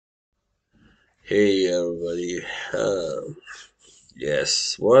Hey everybody. Um,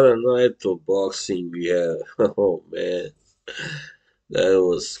 yes, what a night of boxing we have. Oh man, that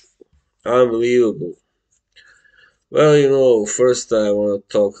was unbelievable. Well, first I want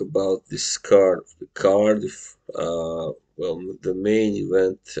to talk about this card. The Cardiff, the main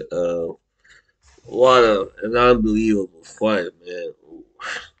event. An unbelievable fight, man.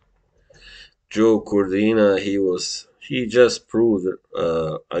 Joe Cordina, he just proved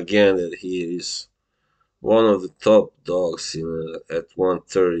again that he is one of the top dogs at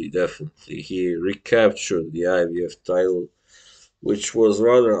 130, definitely. He recaptured the IBF title, which was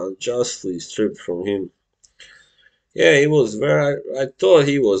rather unjustly stripped from him. Yeah, I thought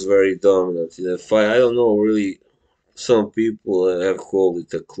he was very dominant in that fight. I don't know, really. Some people have called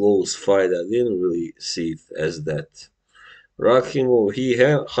it a close fight. I didn't really see it as that.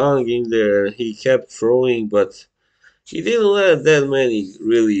 Rakhimov, hung in there and he kept throwing, but he didn't land that many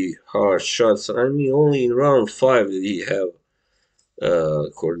really hard shots. I mean, only in round five did he have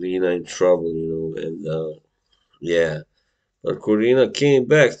Cordina in trouble, and yeah, but Cordina came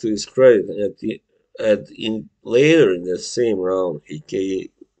back to his credit at in later in the same round.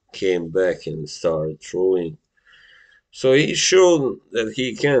 Came back and started throwing. So he showed that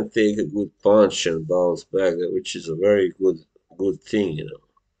he can take a good punch and bounce back, which is a very good thing,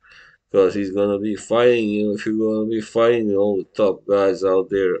 because he's gonna be fighting. If you're gonna be fighting all the top guys out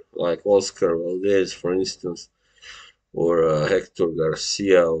there, like Oscar Valdez, for instance, or Hector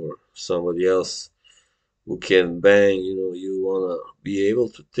Garcia, or somebody else who can bang. You wanna be able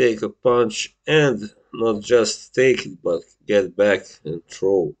to take a punch and not just take it, but get back and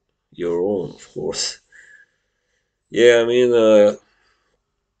throw your own, of course. Yeah, I mean,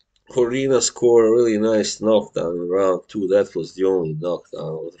 Corina scored a really nice knockdown in round two. That was the only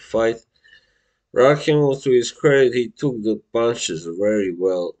knockdown of the fight. Rakhimov, to his credit, he took the punches very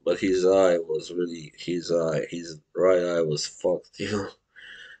well, but his eye. His right eye was fucked,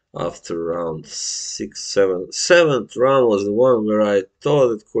 after round six, seven. Seventh round was the one where I thought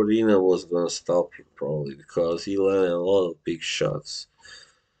that Cordina was gonna stop him probably because he landed a lot of big shots.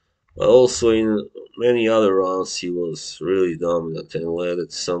 But also in many other rounds he was really dominant and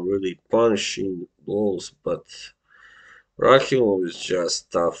landed some really punishing blows. But Rakhimov is just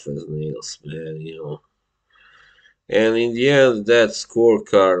tough as nails, man. And in the end, that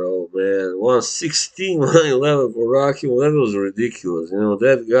scorecard, oh man, 116, 111 for Rakim, that was ridiculous.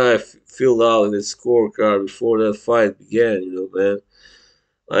 That guy filled out the scorecard before that fight began, man.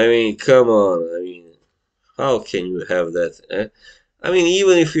 I mean, come on. I mean, how can you have that? I mean,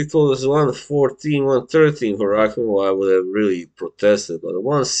 even if it was 114, 113 for Rakim, I would have really protested. But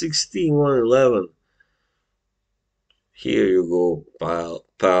 116, 111, here you go,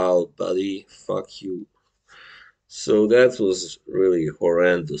 pal, buddy, fuck you. So that was really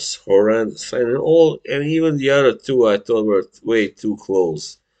horrendous, and even the other two I thought were way too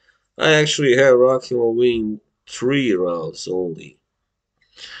close. I actually had Rockimo winning 3 rounds only,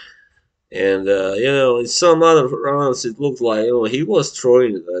 and in some other rounds it looked like he was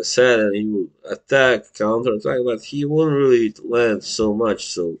throwing, as I said, and he would attack, counter attack, but he wouldn't really land so much.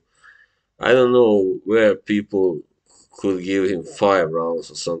 So I don't know where people could give him 5 rounds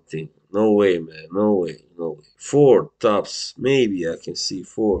or something. No way, man. No way. No way. Four tops. Maybe I can see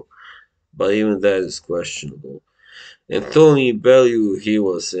four. But even that is questionable. And Tony Bellew, he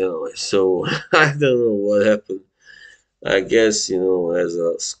was, so I don't know what happened. I guess, as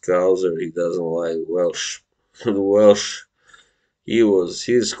a Scouser, he doesn't like Welsh. The Welsh,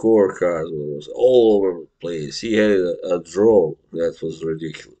 his scorecard was all over the place. He had a draw that was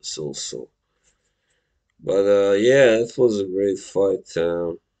ridiculous also. But yeah, it was a great fight.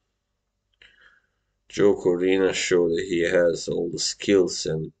 Joe Cordina showed that he has all the skills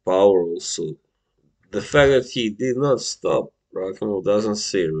and power also. The fact that he did not stop Rakhmonov doesn't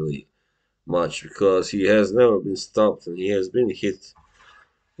say really much because he has never been stopped and he has been hit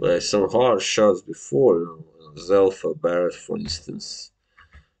by some hard shots before. Zelfa Barrett, for instance,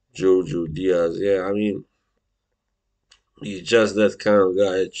 Jojo Diaz. Yeah, I mean, he's just that kind of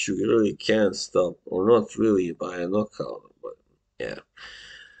guy that you really can't stop, or not really by a knockout. But yeah.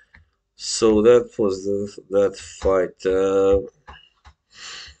 So that was that fight.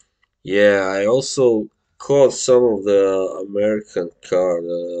 Yeah, I also caught some of the American card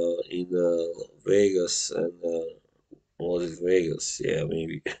in Vegas and was it Vegas? Yeah,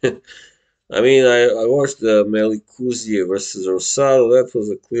 maybe. I mean, I watched the Melikuziev versus Rosado. That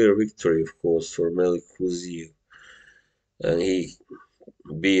was a clear victory, of course, for Melikuziev, and he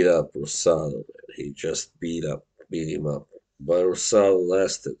beat up Rosado. He just beat him up. But Rosado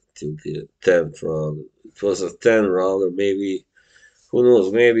lasted till the 10th round. It was a 10 rounder, maybe. Who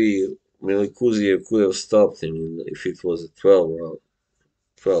knows? Maybe Milikuziev could have stopped him if it was a 12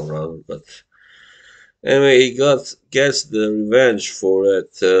 round. But anyway, he gets the revenge for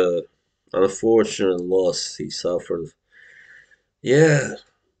that unfortunate loss he suffered. Yeah,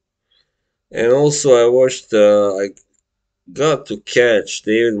 and also I got to catch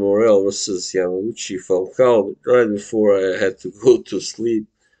David Morrell versus Yamaguchi Falcao right before I had to go to sleep,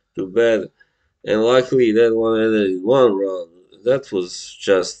 to bed. And luckily that one ended in one round. That was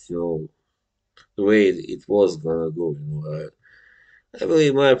just, the way it was gonna go, I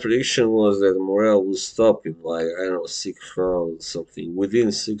believe my prediction was that Morel would stop him like, I don't know, 6 rounds, something,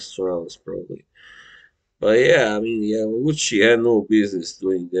 within 6 rounds probably. But yeah, I mean, Yamaguchi had no business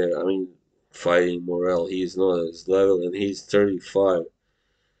doing that. I mean, fighting Morel, he's not at his level and he's 35,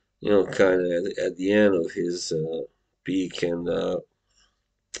 kind of at the end of his peak. And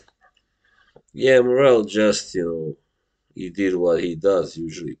yeah, Morel just, he did what he does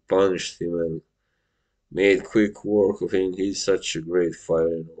usually, punished him and made quick work of him. He's such a great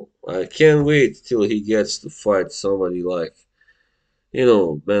fighter. I can't wait till he gets to fight somebody like,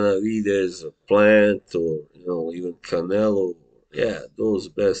 Benavides or Plant or, even Canelo. Yeah, those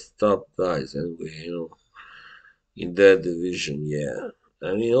best top guys anyway, in that division, yeah.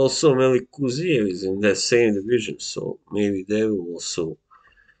 I mean, also Melik Kuziev is in that same division, so maybe they will also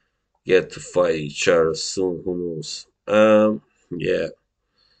get to fight each other soon. Who knows? Yeah.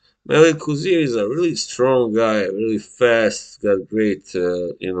 Melik Kuziev is a really strong guy, really fast, got great,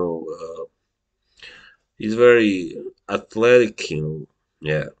 he's very athletic,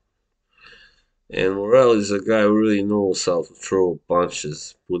 yeah. And Morel is a guy who really knows how to throw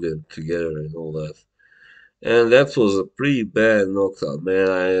punches, put them together, and all that. And that was a pretty bad knockout,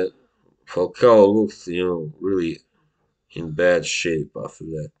 man. Falcao looked, really in bad shape after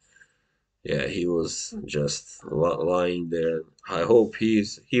that. Yeah, he was just lying there. I hope he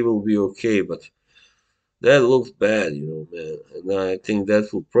will be okay, but that looked bad, man. And I think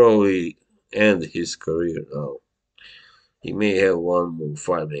that will probably end his career now. He may have one more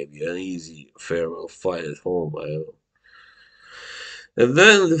fight, maybe an easy farewell fight at home. I don't know. And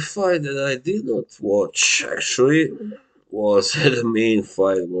then the fight that I did not watch actually was the main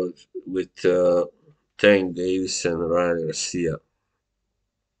fight was with Tank Davis and Ryan Garcia.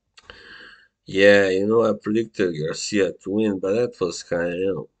 Yeah, I predicted Garcia to win, but that was kind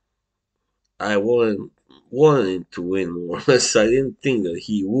of, I wanted him to win more or less. I didn't think that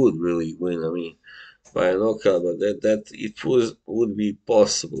he would really win. I mean, by a knockout, but that it would be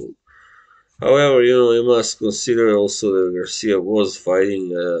possible. However, you must consider also that Garcia was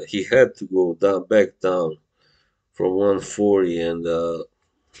fighting. He had to go back down from 140, and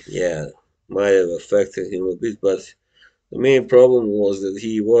yeah, might have affected him a bit. But the main problem was that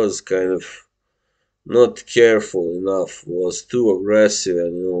he was kind of not careful enough, was too aggressive,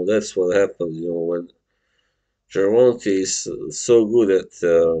 and that's what happens. When Gervonta is so good at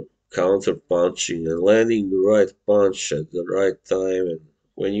counter punching and landing the right punch at the right time, and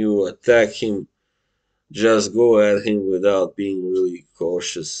when you attack him, just go at him without being really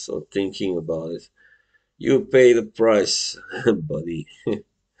cautious or thinking about it. You pay the price, buddy.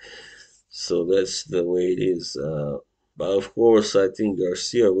 So that's the way it is. But of course, I think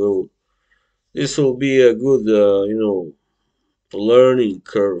Garcia will. This will be a good, learning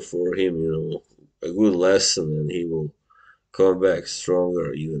curve for him. A good lesson, and he will come back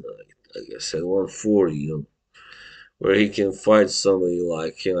stronger. Even like I said, 140. Where he can fight somebody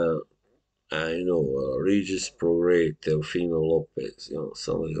like Regis Prograis, Teofimo Lopez,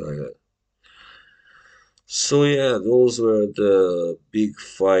 somebody like that. So yeah, those were the big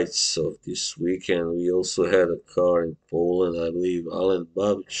fights of this weekend. We also had a car in Poland. I believe Alan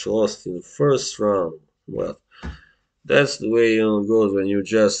Babic lost in the first round. Well, that's the way it goes when you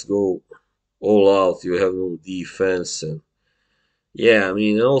just go all out. You have no defense, and yeah, I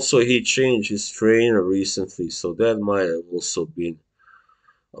mean, also he changed his trainer recently, so that might have also been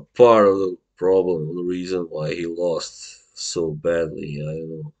a part of the problem, the reason why he lost so badly. I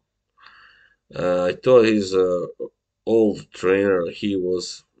don't know. I thought his old trainer, he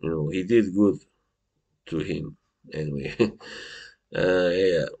was, he did good to him anyway.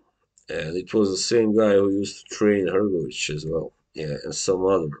 Yeah, and it was the same guy who used to train Hergovich as well. Yeah, and some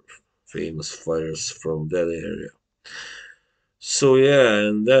other famous fighters from that area. So yeah,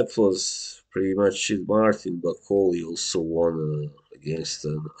 and that was pretty much it. Martin Bakoli also won against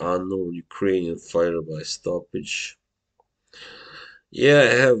an unknown Ukrainian fighter by stoppage. Yeah,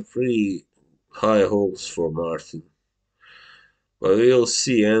 I have pretty high hopes for Martin, but we'll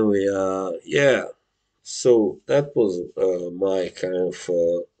see anyway. Yeah, so that was my kind of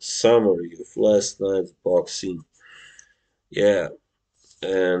summary of last night's boxing. Yeah,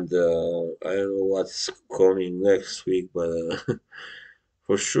 and I don't know what's coming next week, but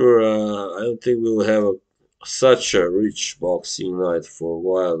for sure, I don't think we'll have such a rich boxing night for a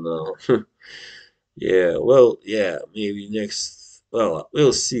while now. Yeah, well, yeah, maybe next. Well,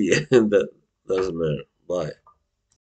 we'll see. That doesn't matter. Bye.